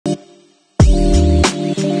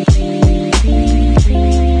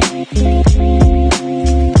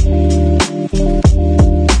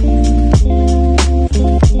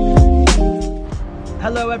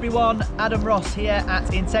Adam Ross here at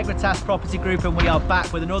Integritas Property Group, and we are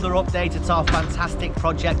back with another update at our fantastic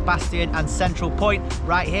project Bastion and Central Point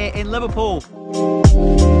right here in Liverpool.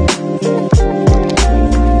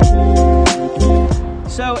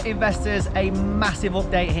 So investors, a massive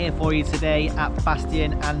update here for you today at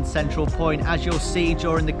Bastion and Central Point. As you'll see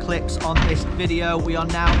during the clips on this video, we are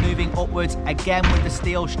now moving upwards again with the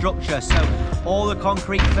steel structure. So all the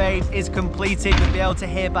concrete frame is completed. You'll be able to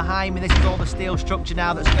hear behind me, this is all the steel structure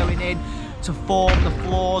now that's going in to form the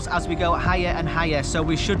floors as we go higher and higher. So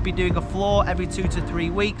we should be doing a floor every 2 to 3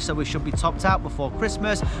 weeks, so we should be topped out before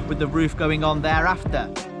Christmas with the roof going on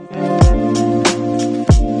thereafter.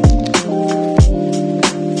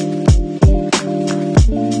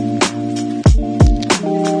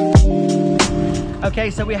 Okay,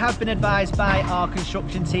 so we have been advised by our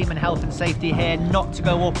construction team and health and safety here not to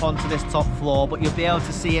go up onto this top floor, but you'll be able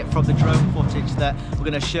to see it from the drone footage that we're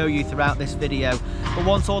going to show you throughout this video. But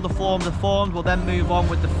once all the forms are formed, we'll then move on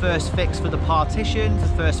with the first fix for the partitions.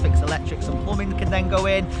 The first fix electrics and plumbing can then go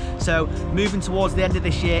in. So moving towards the end of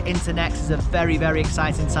this year into next is a very, very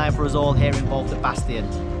exciting time for us all here involved at Bastion.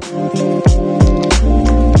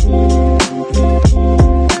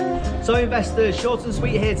 So investors, short and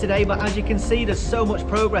sweet here today, but as you can see, there's so much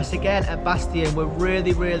progress again at Bastion. We're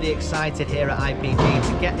really excited here at IPG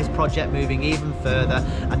to get this project moving even further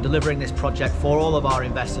and delivering this project for all of our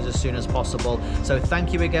investors as soon as possible. So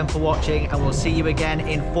thank you again for watching, and we'll see you again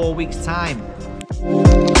in 4 weeks' time.